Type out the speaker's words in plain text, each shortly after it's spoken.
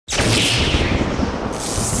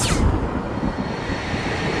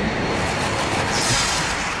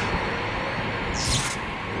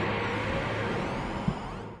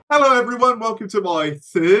everyone, welcome to my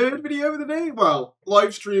third video of the day. Well,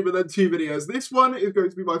 live stream and then 2 videos. This one is going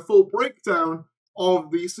to be my full breakdown of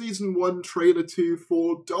the Season 1 Trailer 2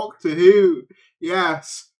 for Doctor Who.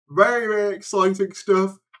 Yes, very, very exciting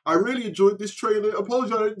stuff. I really enjoyed this trailer.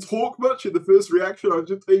 Apologies I didn't talk much in the first reaction, I was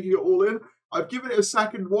just taking it all in. I've given it a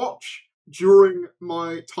second watch during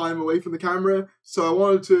my time away from the camera, so I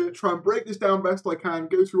wanted to try and break this down best I can,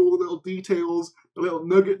 go through all the little details, the little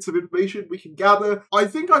nuggets of information we can gather. I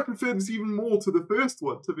think I prefer this even more to the first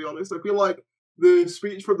one, to be honest. I feel like the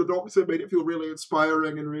speech from the Doctor made it feel really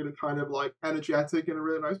inspiring and really kind of like energetic in a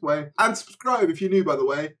really nice way. And subscribe if you're new, by the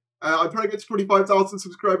way. I'm trying to get to 25,000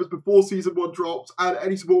 subscribers before Season 1 drops, and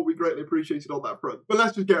any support would be greatly appreciated on that front. But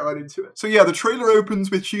let's just get right into it. So yeah, the trailer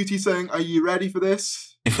opens with Ncuti saying, "Are you ready for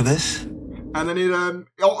this?" Ready for this? And then it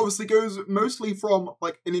obviously goes mostly from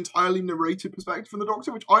like an entirely narrated perspective from the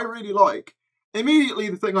Doctor, which I really like. Immediately,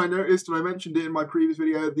 the thing I noticed, and I mentioned it in my previous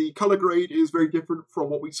video, the colour grade is very different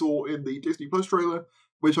from what we saw in the Disney Plus trailer,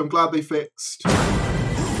 which I'm glad they fixed.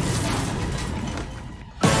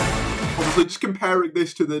 Obviously, just comparing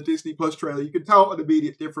this to the Disney Plus trailer, you can tell an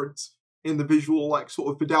immediate difference in the visual, like,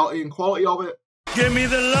 sort of fidelity and quality of it. Give me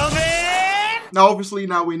the loving! Now, obviously,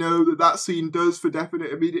 now we know that that scene does, for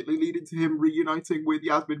definite, immediately lead into him reuniting with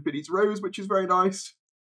Yasmin Finney's Rose, which is very nice.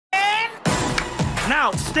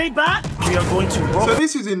 Now, stay back! We are going to rock. So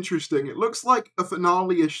this is interesting. It looks like a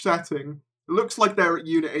finale-ish setting. It looks like they're at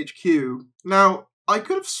Unit HQ. Now, I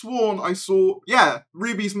could have sworn I saw, yeah,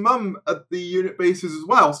 Ruby's mum at the unit bases as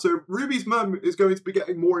well. So Ruby's mum is going to be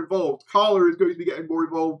getting more involved. Carla is going to be getting more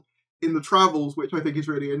involved in the travels, which I think is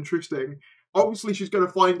really interesting. Obviously, she's going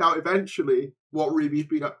to find out eventually what Ruby's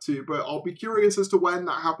been up to, but I'll be curious as to when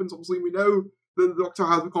that happens. Obviously, we know that the Doctor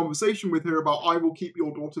has a conversation with her about "I will keep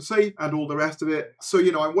your daughter safe" and all the rest of it. So,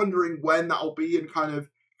 you know, I'm wondering when that'll be and kind of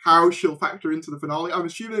how she'll factor into the finale. I'm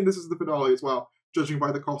assuming this is the finale as well, judging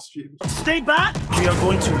by the costumes. Stay back! We are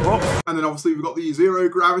going to rock. And then obviously we've got the zero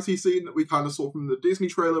gravity scene that we kind of saw from the Disney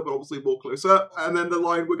trailer, but obviously more close up. And then the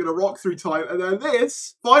line, "We're going to rock through time." And then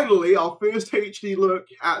this, finally, our first HD look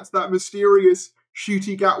at that mysterious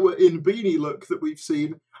Ncuti Gatwa in beanie look that we've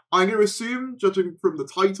seen. I'm going to assume, judging from the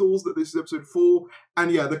titles, that this is episode 4.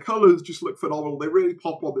 And yeah, the colours just look phenomenal. They really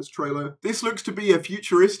pop on this trailer. This looks to be a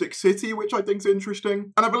futuristic city, which I think is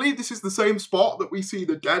interesting. And I believe this is the same spot that we see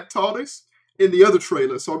the dead TARDIS in the other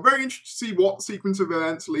trailer. So I'm very interested to see what sequence of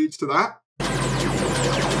events leads to that.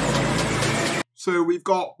 So we've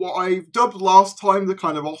got what I've dubbed last time the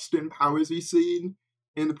kind of Austin Powersy scene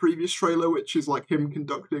in the previous trailer, which is like him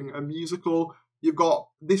conducting a musical. You've got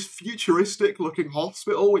this futuristic looking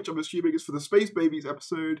hospital, which I'm assuming is for the Space Babies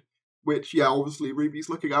episode, which, yeah, obviously Ruby's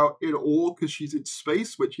looking out in awe because she's in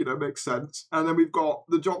space, which, you know, makes sense. And then we've got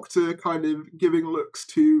the Doctor kind of giving looks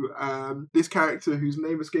to this character whose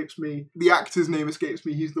name escapes me. The actor's name escapes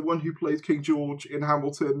me. He's the one who plays King George in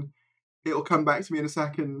Hamilton. It'll come back to me in a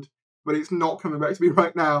second, but it's not coming back to me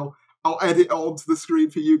right now. I'll edit it onto the screen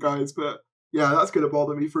for you guys, but yeah, that's going to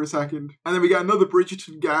bother me for a second. And then we get another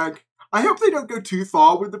Bridgerton gag. I hope they don't go too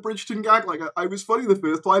far with the Bridgerton gag. Like, I was funny the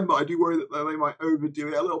first time, but I do worry that they might overdo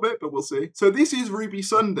it a little bit, but we'll see. So this is Ruby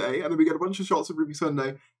Sunday, and then we get a bunch of shots of Ruby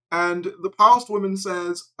Sunday. And the past woman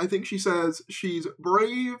says, I think she says, she's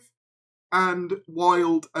brave and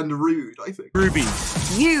wild and rude, I think. Ruby.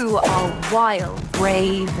 You are wild,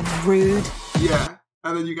 brave and rude. Yeah,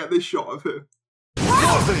 and then you get this shot of her.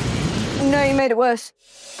 No, you made it worse.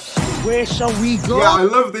 Where shall we go? Yeah, I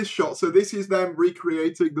love this shot. So this is them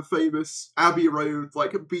recreating the famous Abbey Road,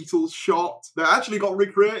 like, Beatles shot that actually got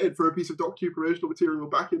recreated for a piece of Doctor Who promotional material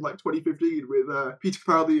back in, like, 2015 with Peter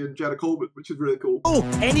Capaldi and Jenna Coleman, which is really cool. Oh,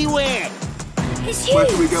 anywhere! It's Where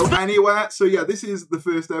can we go? Anywhere. So yeah, this is the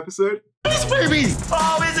first episode. This baby!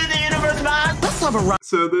 Oh, is it the universe, man? Let's have a run.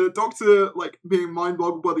 So the Doctor, like, being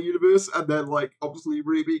mind-boggled by the universe, and then, like, obviously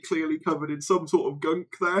Ruby clearly covered in some sort of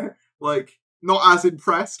gunk there. Like, not as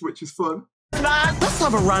impressed, which is fun. Man, let's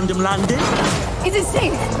have a random landing. Is it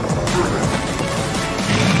safe?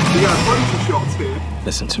 We got a bunch of shots here.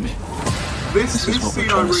 Listen to me. This is what we're scene I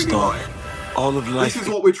trying to really stop. like. All of life. This is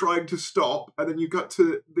what we're trying to stop, and then you got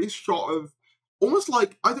to this shot of almost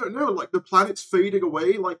like, I don't know, like the planet's fading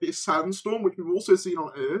away, like this sandstorm, which we've also seen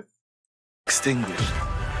on Earth. Extinguished.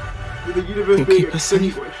 With the universe You'll being keep us safe.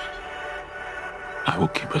 extinguished. I will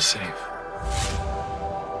keep us safe.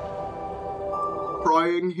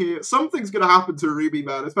 Crying here. Something's gonna happen to Ruby,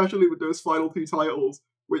 man, especially with those final 2 titles,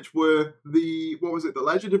 which were the, what was it, The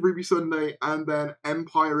Legend of Ruby Sunday and then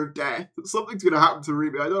Empire of Death. Something's gonna happen to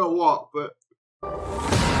Ruby. I don't know what, but...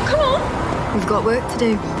 Come on. We've got work to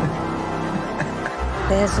do.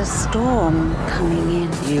 There's a storm coming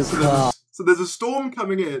in. So there's a storm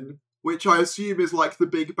coming in, which I assume is like the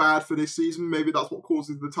big bad for this season. Maybe that's what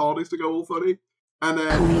causes the TARDIS to go all funny. And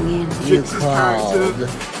then Jinx's character.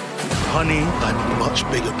 Honey, I'm a much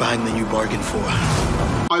bigger bang than you bargained for.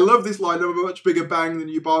 I love this line, I'm a much bigger bang than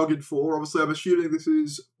you bargained for. Obviously, I'm assuming this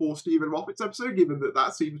is for Stephen Moffat's episode, given that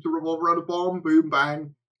that seems to revolve around a bomb. Boom,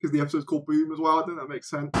 bang. Because the episode's called Boom as well. I think that makes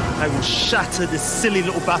sense. I will shatter this silly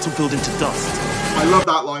little battlefield into dust. I love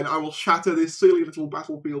that line. I will shatter this silly little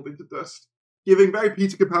battlefield into dust. Giving very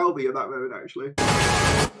Peter Capaldi at that moment, actually.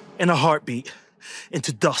 In a heartbeat,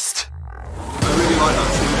 into dust. I really like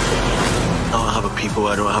that scene. I don't have a people,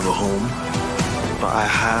 I don't have a home, but I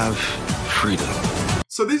have freedom.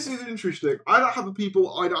 So this is interesting. I don't have a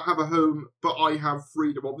people, I don't have a home, but I have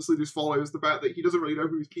freedom. Obviously, this follows the fact that he doesn't really know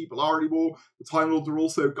who his people are anymore. The Time Lords are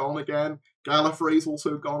also gone again. Gallifrey's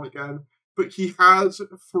also gone again. But he has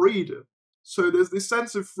freedom. So there's this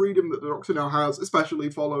sense of freedom that the Doctor now has, especially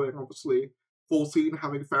following, obviously, 14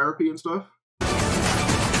 having therapy and stuff.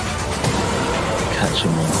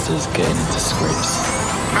 Catching monsters, getting into scrapes.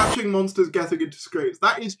 Catching monsters, getting into scrapes.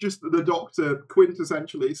 That is just the Doctor,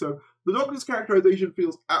 quintessentially. So the Doctor's characterization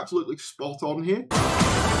feels absolutely spot on here.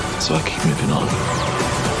 So I keep moving on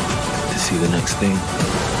to see the next thing,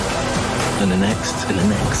 and the next, and the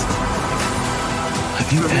next.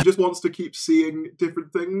 Have you So he just wants to keep seeing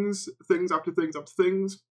different things, things after things after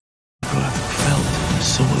things. ever felt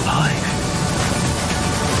so alive?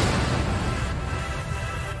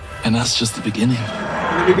 And that's just the beginning.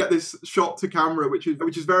 And then we get this shot to camera, which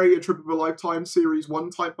is very A Trip of a Lifetime Series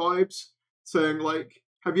 1 type vibes, saying like,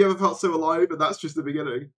 have you ever felt so alive? And that's just the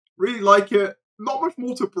beginning. Really like it. Not much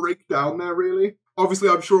more to break down there, really. Obviously,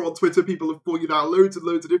 I'm sure on Twitter people have pointed out loads and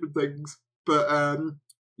loads of different things. But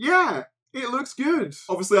yeah, it looks good.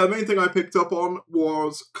 Obviously, the main thing I picked up on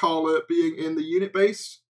was Carla being in the unit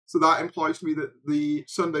base. So that implies to me that the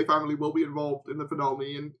Sunday family will be involved in the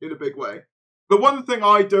finale in a big way. The one thing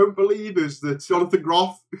I don't believe is that Jonathan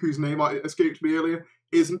Groff, whose name escaped me earlier,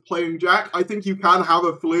 isn't playing Jack. I think you can have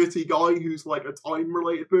a flirty guy who's like a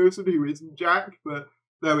time-related person who isn't Jack, but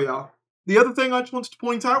there we are. The other thing I just wanted to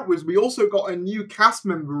point out was we also got a new cast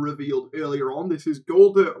member revealed earlier on. This is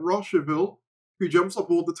Golda Rocheville, who jumps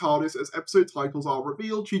aboard the TARDIS as episode titles are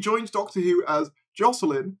revealed. She joins Doctor Who as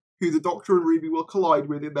Jocelyn, who the Doctor and Ruby will collide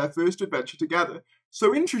with in their first adventure together.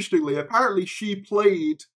 So interestingly, apparently she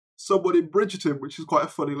played someone in Bridgerton, which is quite a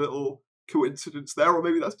funny little coincidence there, or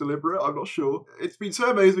maybe that's deliberate, I'm not sure. It's been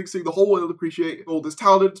so amazing seeing the whole world appreciate Golda's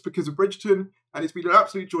talents because of Bridgerton, and it's been an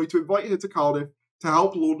absolute joy to invite her to Cardiff to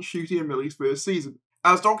help launch Shooty and Millie's first season.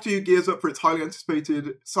 As Doctor Who gears up for its highly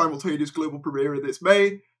anticipated simultaneous global premiere this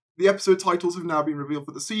May, the episode titles have now been revealed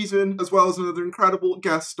for the season, as well as another incredible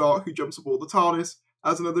guest star who jumps aboard the TARDIS.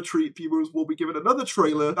 As another treat, viewers will be given another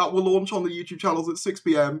trailer that will launch on the YouTube channels at 6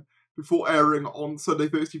 PM, before airing on Sunday,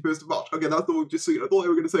 31st of March. Again, I thought we've just seen. I thought they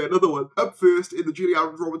were going to say another one. Up first, in the Julie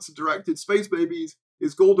Adams Robinson directed Space Babies,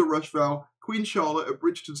 is Golda Rocheville, Queen Charlotte, a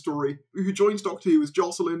Bridgerton story, who joins Doctor Who as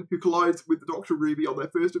Jocelyn, who collides with the Doctor and Ruby on their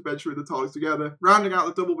first adventure in the TARDIS together. Rounding out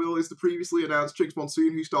the double bill is the previously announced Jinx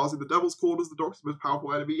Monsoon, who stars in The Devil's Corners, the Doctor's most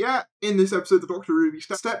powerful enemy yet. In this episode, the Doctor and Ruby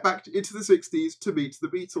step back into the 60s to meet the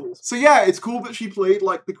Beatles. So yeah, it's cool that she played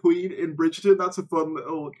like the Queen in Bridgerton. That's a fun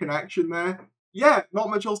little connection there. Yeah, not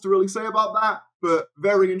much else to really say about that, but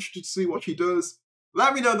very interested to see what she does.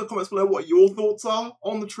 Let me know in the comments below what your thoughts are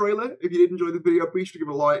on the trailer. If you did enjoy the video, be sure to give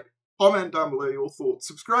it a like, comment down below your thoughts,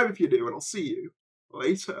 subscribe if you do, and I'll see you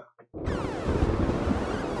later.